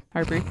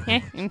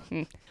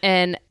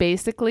 And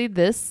basically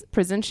this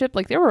prison ship,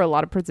 like, there were a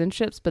lot of prison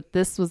ships, but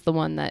this was the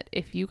one that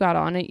if you got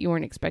on it, you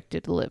weren't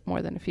expected to live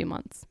more than a few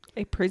months.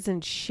 A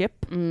prison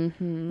ship?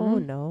 Mm-hmm. Oh,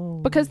 no.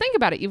 Because think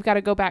about it. You've got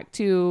to go back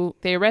to,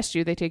 they arrest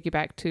you, they take you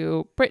back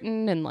to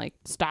Britain and like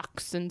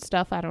stocks and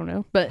stuff. I don't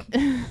know. But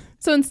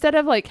so instead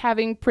of like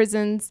having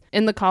prisons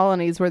in the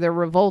colonies where they're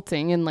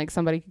revolting and like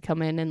somebody could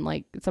come in and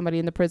like somebody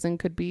in the prison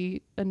could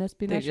be an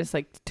espionage. They just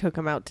like took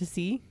him out to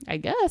sea? I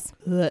guess.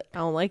 I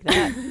don't like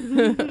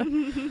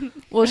that.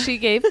 Well, she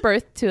gave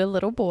birth to a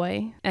little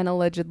boy and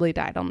allegedly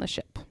died on the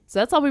ship. So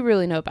that's all we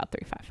really know about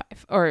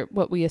 355, or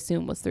what we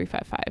assume was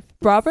 355.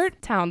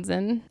 Robert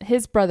Townsend,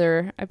 his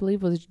brother, I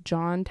believe was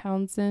John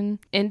Townsend,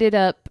 ended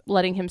up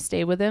letting him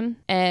stay with him.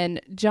 And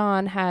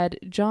John had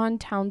John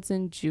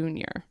Townsend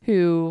Jr.,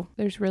 who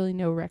there's really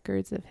no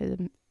records of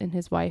him and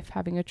his wife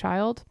having a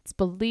child. It's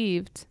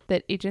believed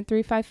that Agent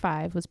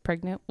 355 was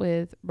pregnant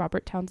with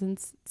Robert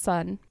Townsend's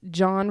son.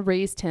 John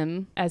raised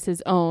him as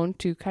his own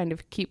to kind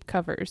of keep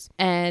covers.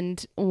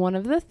 And one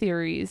of the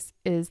theories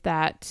is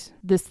that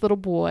this little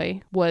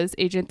boy was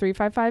Agent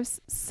 355's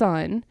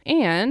son.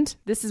 And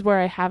this is where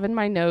I have in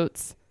my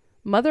notes,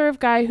 mother of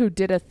guy who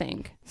did a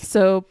thing.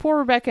 So poor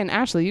Rebecca and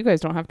Ashley, you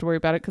guys don't have to worry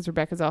about it because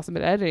Rebecca's awesome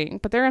at editing,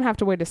 but they're going to have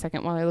to wait a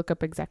second while I look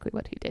up exactly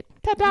what he did.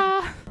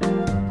 Ta-da!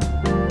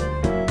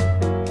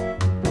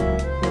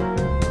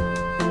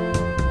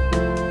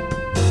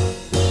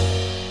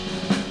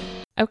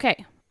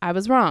 Okay, I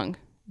was wrong.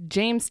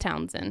 James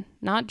Townsend,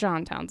 not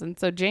John Townsend.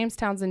 So James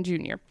Townsend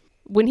Jr.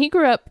 When he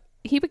grew up,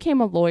 he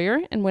became a lawyer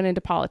and went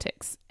into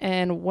politics.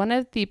 And one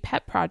of the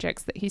pet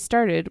projects that he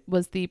started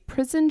was the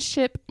Prison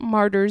Ship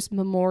Martyrs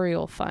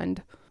Memorial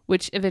Fund,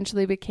 which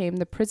eventually became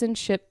the Prison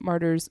Ship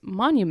Martyrs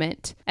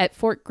Monument at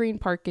Fort Greene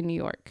Park in New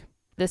York.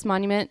 This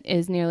monument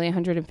is nearly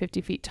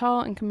 150 feet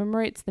tall and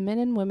commemorates the men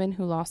and women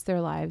who lost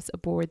their lives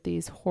aboard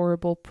these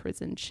horrible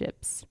prison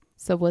ships.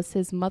 So was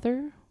his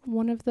mother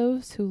one of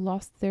those who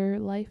lost their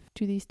life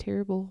to these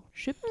terrible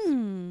ships?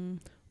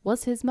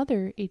 Was his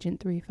mother Agent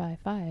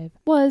 355?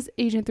 Was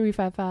Agent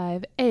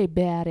 355 a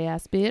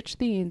badass bitch?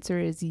 The answer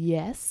is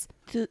yes.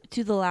 To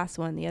the last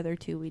one. The other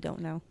two, we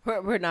don't know.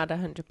 We're not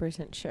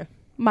 100% sure.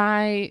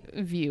 My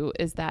view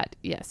is that,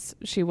 yes,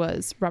 she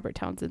was Robert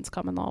Townsend's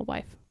common law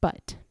wife.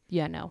 But,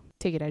 yeah, no.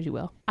 Take it as you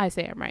will. I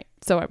say I'm right,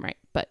 so I'm right.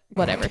 But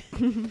whatever.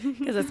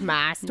 Because it's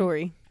my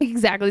story.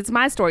 Exactly. It's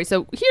my story.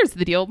 So here's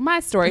the deal. My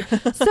story.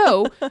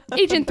 So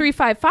Agent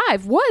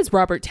 355 was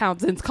Robert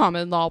Townsend's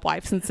common law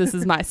wife, since this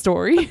is my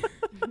story.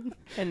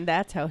 And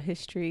that's how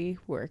history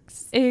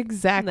works.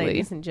 Exactly.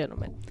 Ladies and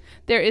gentlemen.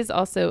 There is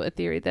also a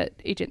theory that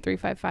Agent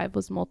 355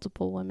 was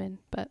multiple women,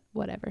 but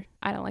whatever.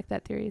 I don't like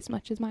that theory as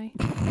much as my...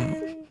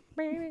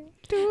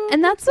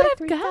 And that's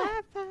what I've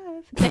got.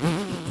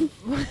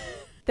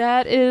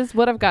 That is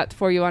what I've got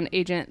for you on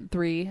Agent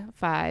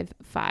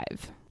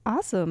 355.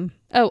 Awesome.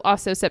 Oh,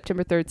 also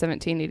September 3rd,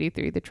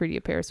 1783, the Treaty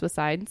of Paris was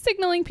signed,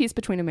 signaling peace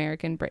between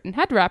America and Britain.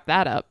 Had to wrap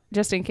that up,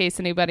 just in case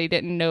anybody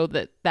didn't know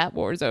that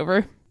war's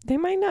over. They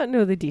might not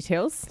know the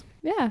details.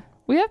 Yeah.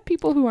 We have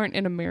people who aren't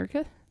in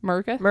America.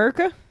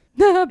 America?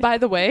 By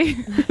the way,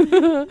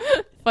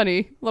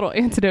 funny little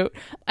antidote.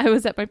 I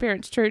was at my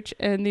parents' church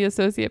and the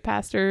associate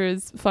pastor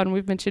is fun.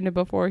 We've mentioned it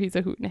before. He's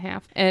a hoot and a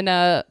half. And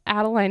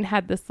Adeline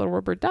had this little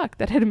rubber duck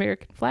that had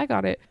American flag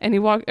on it. And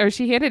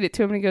she handed it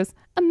to him and he goes,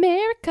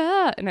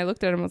 America. And I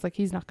looked at him and was like,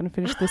 he's not going to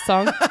finish this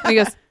song. And he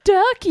goes,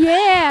 duck,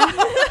 yeah.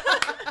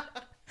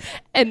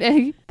 And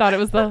he thought it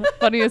was the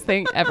funniest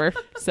thing ever.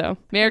 So,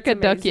 America,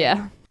 duck,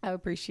 yeah. I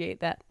appreciate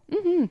that.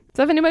 Mm-hmm.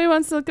 So if anybody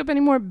wants to look up any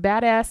more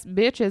badass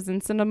bitches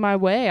and send them my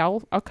way, I'll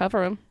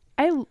cover them.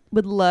 I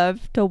would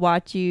love to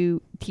watch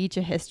you teach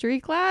a history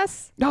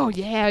class. Oh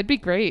yeah, it'd be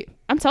great.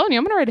 I'm telling you,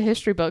 I'm gonna write a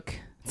history book.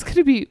 It's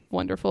gonna be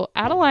wonderful.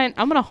 Adeline,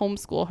 I'm gonna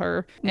homeschool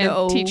her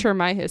and teach her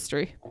my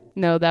history.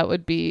 No, that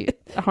would be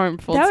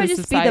harmful that to would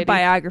just society. be the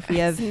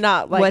biography of It's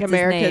not like what's his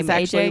America's name,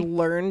 actually AJ?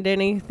 learned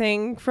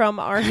anything from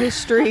our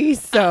history,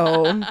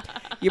 so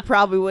you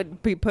probably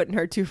wouldn't be putting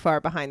her too far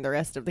behind the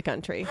rest of the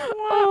country.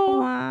 Oh,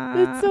 Wow.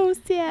 that's so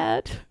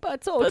sad.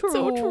 But so That's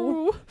so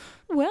true.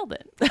 Well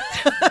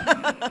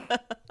then.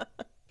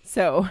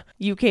 So,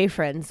 UK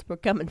friends, we're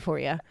coming for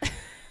you.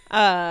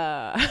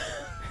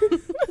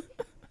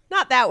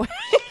 Not that way.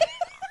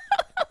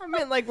 I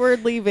meant like we're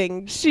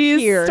leaving She's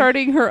here.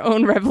 starting her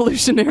own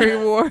Revolutionary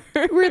War.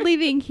 We're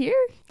leaving here?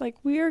 Like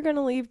we are going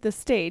to leave the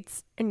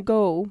States and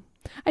go.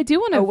 I do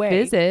want to Away.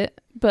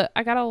 visit, but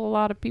I got a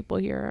lot of people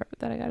here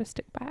that I got to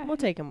stick by. We'll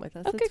take them with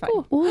us. Okay, It's fine.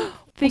 cool. We'll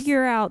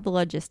figure out the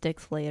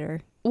logistics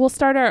later. We'll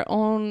start our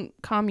own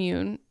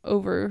commune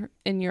over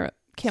in Europe.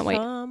 Can't wait.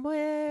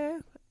 Somewhere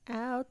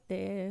out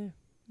there,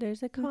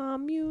 there's a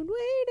commune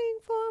waiting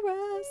for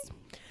us.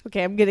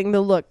 Okay, I'm getting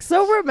the look.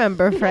 So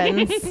remember,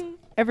 friends,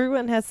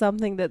 everyone has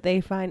something that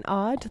they find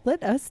odd.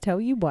 Let us tell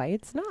you why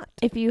it's not.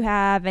 If you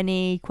have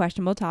any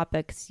questionable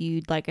topics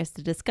you'd like us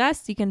to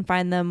discuss, you can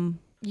find them.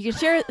 You can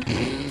share.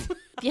 If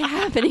you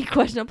have any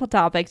questionable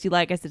topics you'd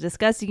like us to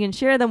discuss, you can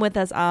share them with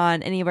us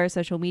on any of our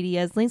social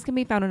medias. Links can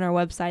be found on our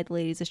website,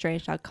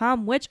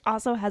 ladiesestrange.com, which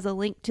also has a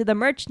link to the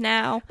merch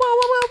now.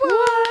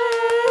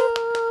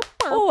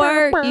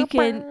 Or you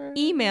can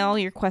email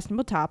your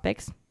questionable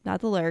topics,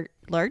 not the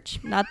lurch,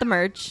 not the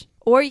merch.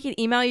 Or you can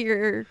email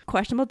your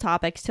questionable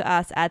topics to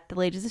us at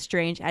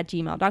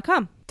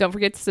theladiesestranged@gmail.com. Don't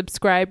forget to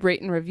subscribe,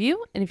 rate, and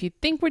review. And if you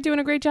think we're doing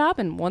a great job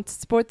and want to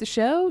support the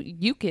show,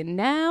 you can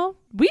now.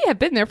 We have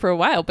been there for a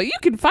while, but you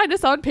can find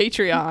us on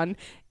Patreon.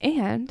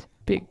 And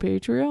big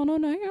Patreon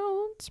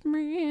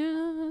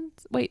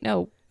announcements. Wait,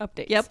 no.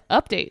 Updates. Yep.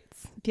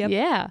 Updates. Yep.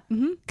 Yeah.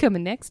 Mm-hmm.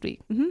 Coming next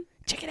week. Mm-hmm.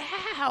 Check it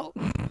out.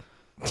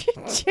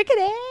 Check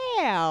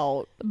it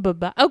out.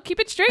 Bye-bye. Oh, keep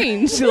it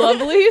strange,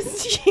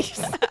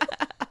 lovelies.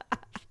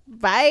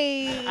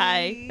 Bye.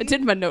 I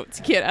did my notes.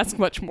 You can't ask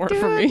much more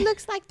from me.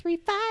 Looks like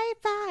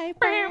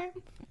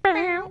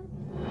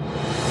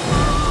 355.